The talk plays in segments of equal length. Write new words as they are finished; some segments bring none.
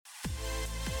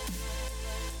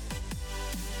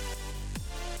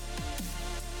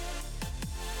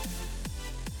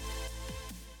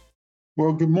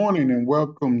Well, good morning and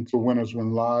welcome to Winners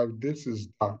Win Live. This is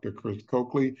Dr. Chris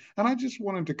Coakley, and I just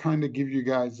wanted to kind of give you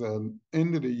guys an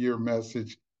end of the year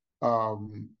message.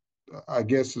 Um, I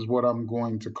guess is what I'm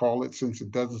going to call it, since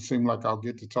it doesn't seem like I'll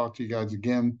get to talk to you guys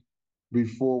again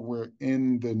before we're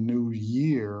in the new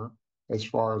year, as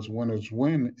far as Winners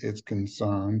Win is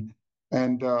concerned.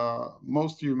 And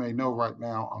most of you may know right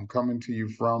now, I'm coming to you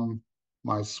from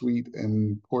my suite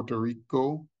in Puerto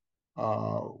Rico,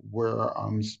 where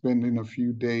I'm spending a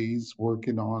few days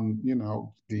working on,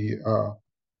 the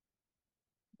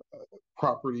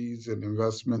properties and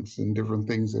investments and different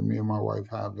things that me and my wife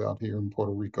have out here in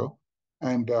Puerto Rico.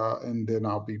 And then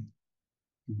I'll be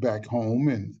back home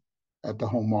and at the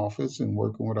home office and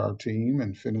working with our team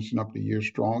and finishing up the year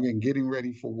strong and getting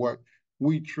ready for what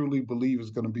we truly believe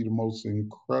is going to be the most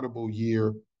incredible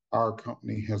year our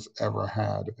company has ever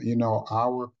had.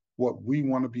 Our what we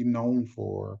want to be known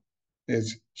for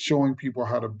is showing people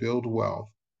how to build wealth,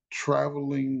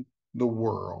 traveling the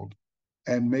world,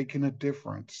 and making a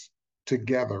difference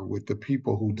together with the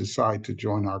people who decide to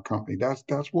join our company.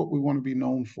 That's what we want to be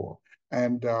known for.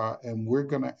 And we're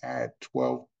going to add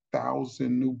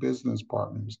 12,000 new business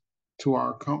partners to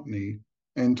our company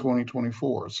in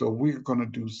 2024. So we're going to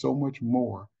do so much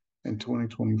more in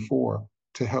 2024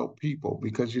 to help people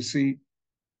because you see,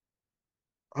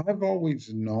 I've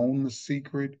always known the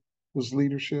secret was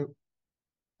leadership,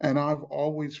 and I've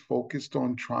always focused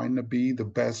on trying to be the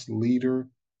best leader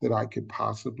that I could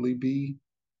possibly be.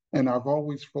 And I've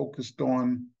always focused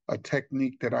on a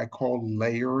technique that I call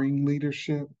layering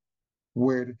leadership,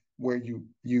 where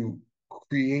you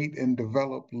create and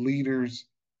develop leaders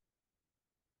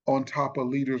on top of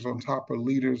leaders on top of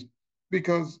leaders,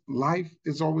 because life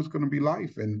is always going to be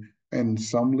life, and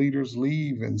some leaders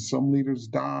leave and some leaders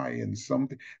die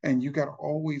and you got to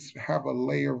always have a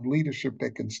layer of leadership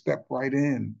that can step right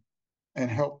in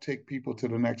and help take people to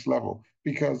the next level.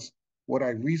 Because what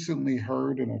I recently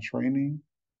heard in a training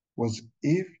was,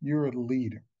 if you're a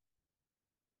leader,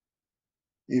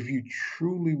 if you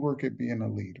truly work at being a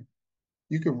leader,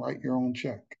 you can write your own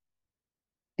check.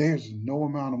 There's no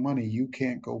amount of money you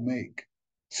can't go make.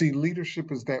 See,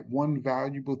 leadership is that one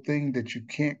valuable thing that you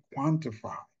can't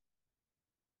quantify.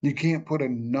 You can't put a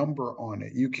number on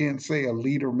it. You can't say a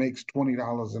leader makes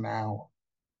 $20 an hour.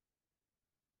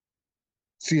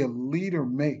 See, a leader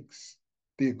makes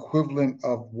the equivalent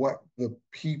of what the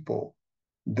people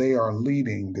they are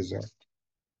leading deserve.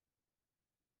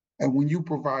 And when you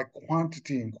provide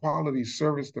quantity and quality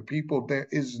service to people, there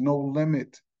is no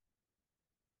limit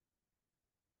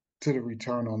to the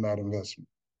return on that investment.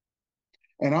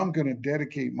 And I'm going to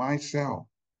dedicate myself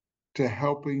to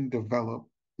helping develop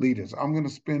leaders. I'm going to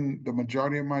spend the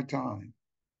majority of my time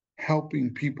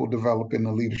helping people develop in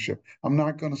the leadership. I'm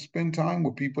not going to spend time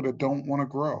with people that don't want to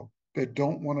grow, that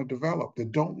don't want to develop,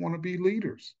 that don't want to be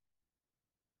leaders.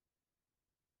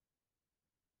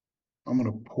 I'm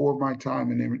going to pour my time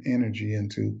and energy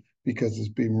into, because it's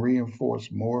being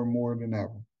reinforced more and more than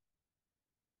ever,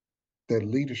 that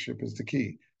leadership is the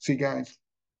key. See, guys,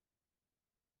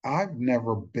 I've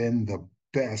never been the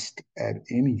best at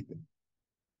anything.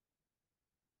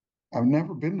 I've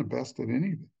never been the best at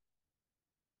anything,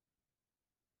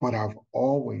 but I've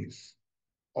always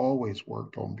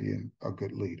worked on being a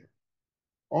good leader.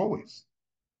 Always.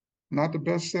 Not the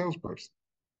best salesperson,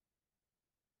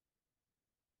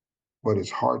 but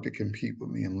it's hard to compete with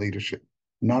me in leadership.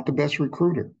 Not the best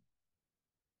recruiter,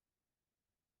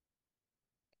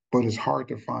 but it's hard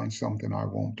to find something I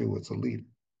won't do as a leader.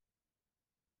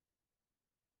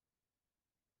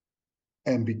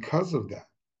 And because of that,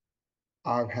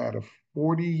 I've had a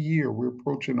we're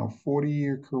approaching a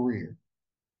 40-year career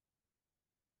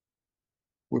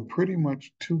with pretty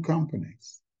much two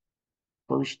companies.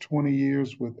 First 20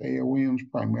 years with A.O. Williams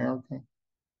Primerica.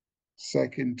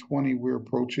 Second 20,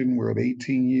 we're at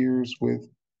 18 years with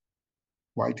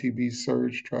YTB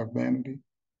Surge Trav Vanity.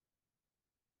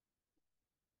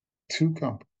 Two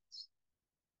companies.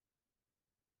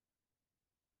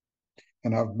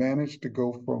 And I've managed to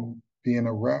go from being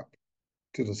a rep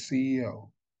to the CEO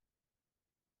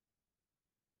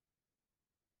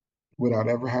without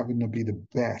ever having to be the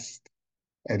best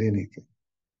at anything.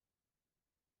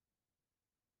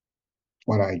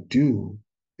 What I do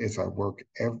is I work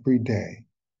every day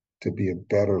to be a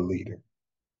better leader.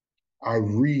 I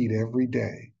read every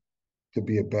day to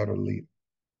be a better leader.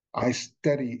 I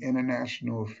study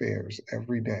international affairs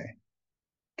every day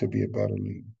to be a better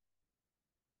leader.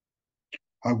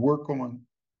 I work on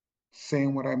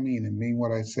saying what I mean and mean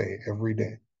what I say every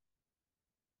day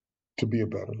to be a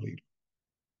better leader.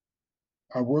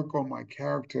 I work on my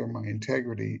character and my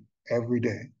integrity every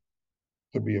day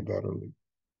to be a better leader.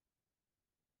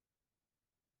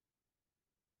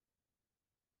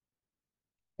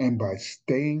 And by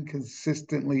staying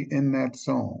consistently in that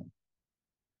zone,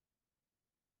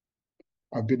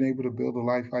 I've been able to build a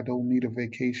life I don't need a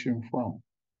vacation from.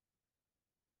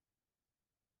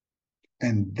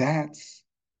 And that's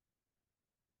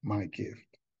my gift.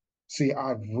 See,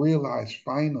 I've realized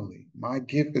finally my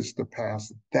gift is to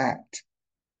pass that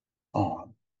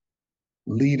on.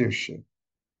 Leadership,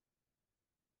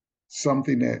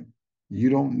 something that you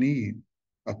don't need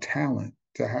a talent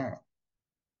to have.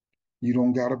 You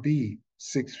don't got to be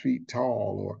 6 feet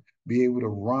tall or be able to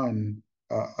run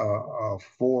a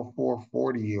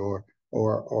 4.40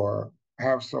 or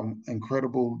have some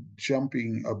incredible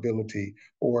jumping ability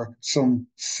or some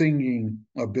singing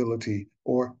ability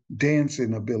or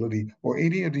dancing ability or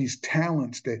any of these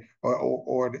talents that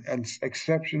or an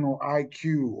exceptional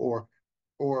IQ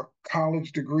or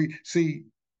college degree. See,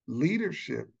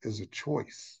 leadership is a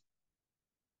choice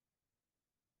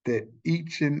that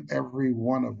each and every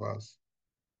one of us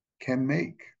can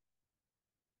make.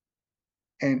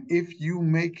 And if you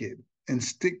make it and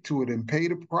stick to it and pay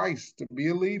the price to be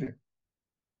a leader,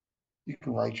 you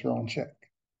can write your own check.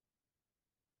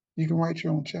 You can write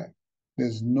your own check.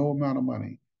 There's no amount of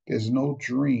money. There's no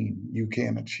dream you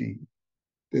can't achieve.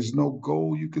 There's no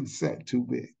goal you can set too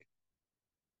big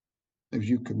if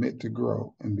you commit to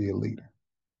grow and be a leader.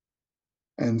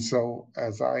 And so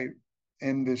as I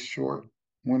end this short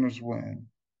winner's win,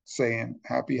 saying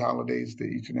happy holidays to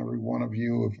each and every one of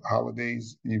you.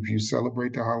 If you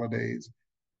celebrate the holidays,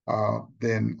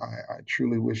 then I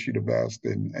truly wish you the best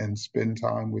and spend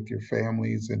time with your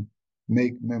families and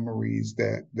make memories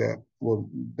that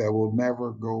will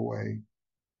never go away.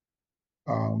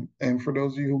 And for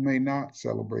those of you who may not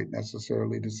celebrate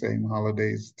necessarily the same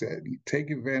holidays, take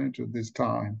advantage of this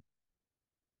time.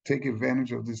 Take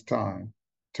advantage of this time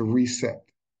to reset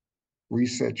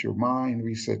your mind,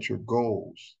 reset your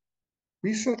goals,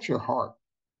 reset your heart.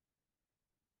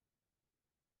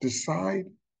 Decide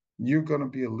you're going to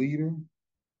be a leader.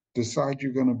 Decide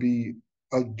you're going to be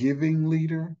a giving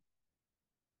leader.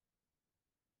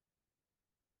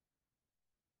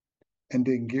 And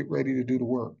then get ready to do the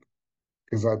work.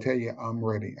 Because I tell you, I'm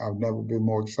ready. I've never been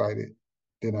more excited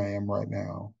than I am right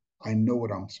now. I know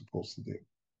what I'm supposed to do.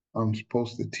 I'm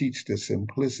supposed to teach the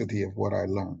simplicity of what I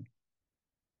learned.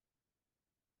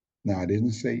 Now, I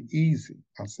didn't say easy.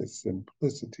 I said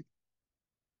simplicity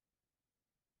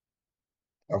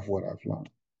of what I've learned.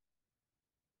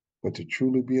 But to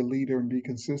truly be a leader and be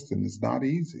consistent is not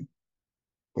easy,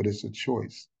 but it's a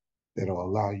choice that'll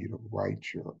allow you to write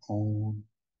your own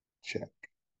check.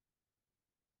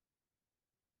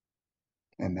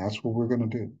 And that's what we're going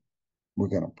to do. We're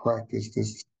going to practice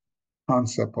this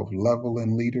concept of level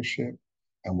in leadership,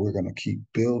 and we're going to keep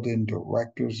building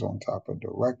directors on top of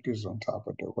directors on top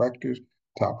of directors,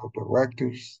 top of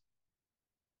directors.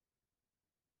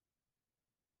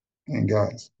 And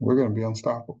guys, we're going to be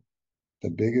unstoppable.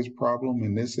 The biggest problem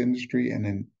in this industry and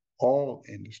in all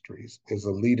industries is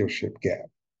a leadership gap.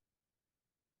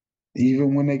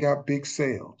 Even when they got big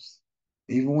sales,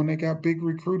 even when they got big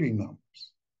recruiting numbers,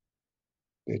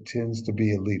 there tends to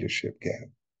be a leadership gap.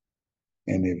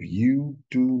 And if you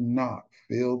do not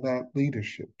fill that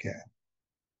leadership gap,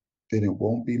 then it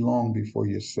won't be long before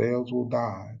your sales will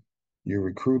die, your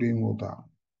recruiting will die,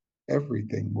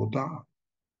 everything will die.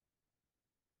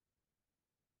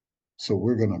 So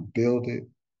we're going to build it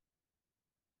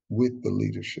with the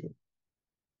leadership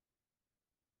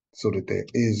so that there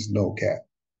is no gap.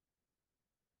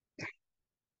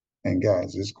 And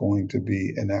guys, it's going to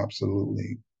be an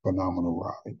absolutely phenomenal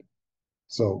ride.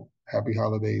 So happy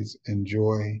holidays.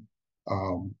 Enjoy.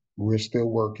 We're still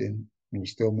working. We're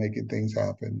still making things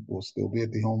happen. We'll still be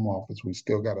at the home office. We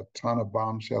still got a ton of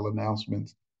bombshell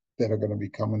announcements that are going to be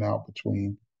coming out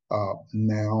between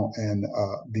now and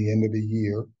the end of the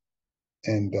year.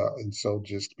 And so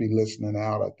just be listening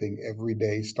out. I think every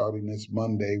day starting this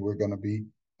Monday, we're going to be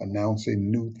announcing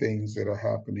new things that are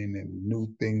happening and new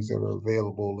things that are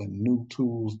available and new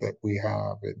tools that we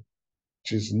have and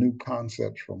just new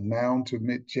concepts from now to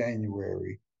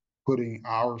mid-January, putting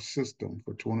our system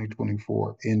for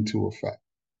 2024 into effect.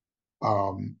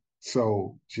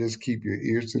 So just keep your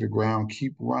ears to the ground,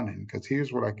 keep running, because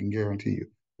here's what I can guarantee you.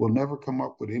 We'll never come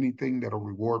up with anything that'll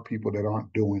reward people that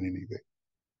aren't doing anything.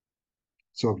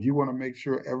 So if you want to make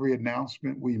sure every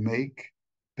announcement we make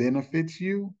benefits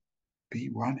you, be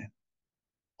running.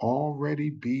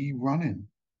 Already be running.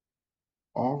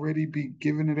 Already be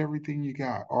giving it everything you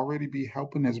got. Already be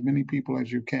helping as many people as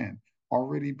you can.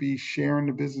 Already be sharing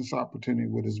the business opportunity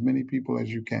with as many people as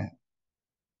you can.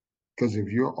 Because if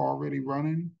you're already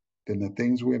running, then the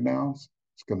things we announce,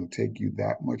 it's going to take you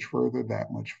that much further,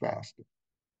 that much faster.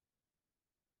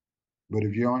 But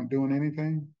if you aren't doing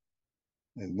anything,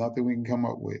 there's nothing we can come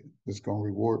up with that's going to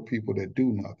reward people that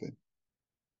do nothing.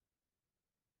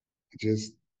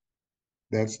 Just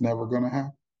that's never going to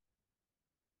happen.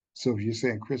 So if you're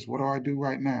saying, Chris, what do I do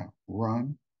right now?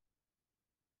 Run.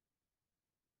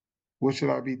 What should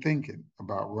I be thinking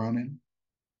about running?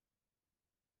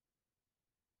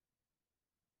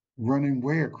 Running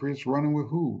where, Chris? Running with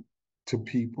who? To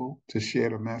people to share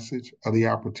the message of the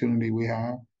opportunity we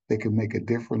have that can make a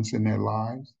difference in their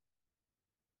lives.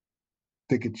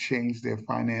 They could change their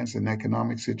finance and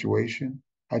economic situation.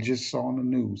 I just saw on the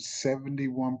news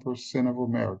 71% of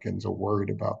Americans are worried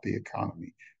about the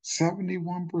economy.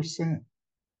 71%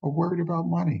 are worried about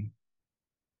money.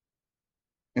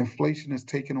 Inflation has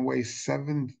taken away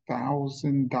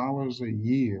 $7,000 a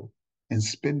year in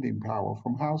spending power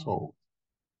from households.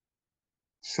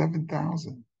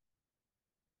 7,000.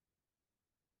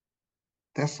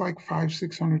 That's like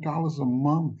 $500-600 a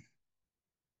month.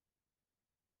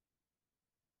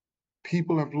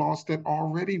 People have lost that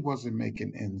already wasn't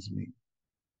making ends meet.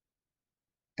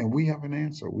 And we have an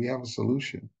answer. We have a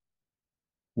solution.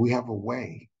 We have a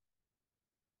way.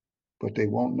 But they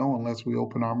won't know unless we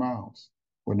open our mouths.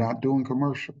 We're not doing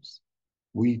commercials.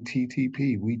 We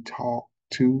TTP. We talk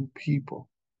to people.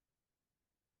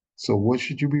 So what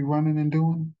should you be running and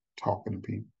doing? Talking to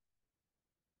people.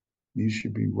 You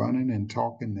should be running and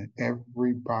talking to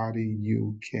everybody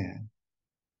you can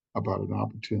about an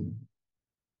opportunity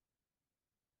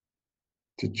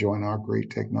to join our great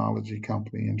technology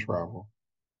company and travel,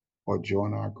 or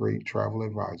join our great travel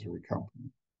advisory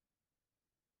company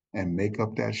and make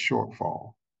up that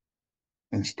shortfall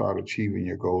and start achieving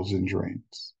your goals and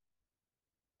dreams.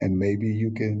 And maybe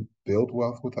you can build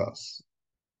wealth with us,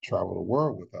 travel the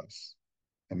world with us,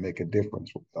 and make a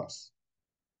difference with us,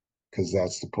 because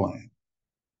that's the plan.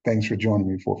 Thanks for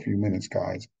joining me for a few minutes,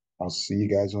 guys. I'll see you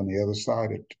guys on the other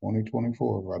side of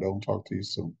 2024 if I don't talk to you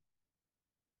soon.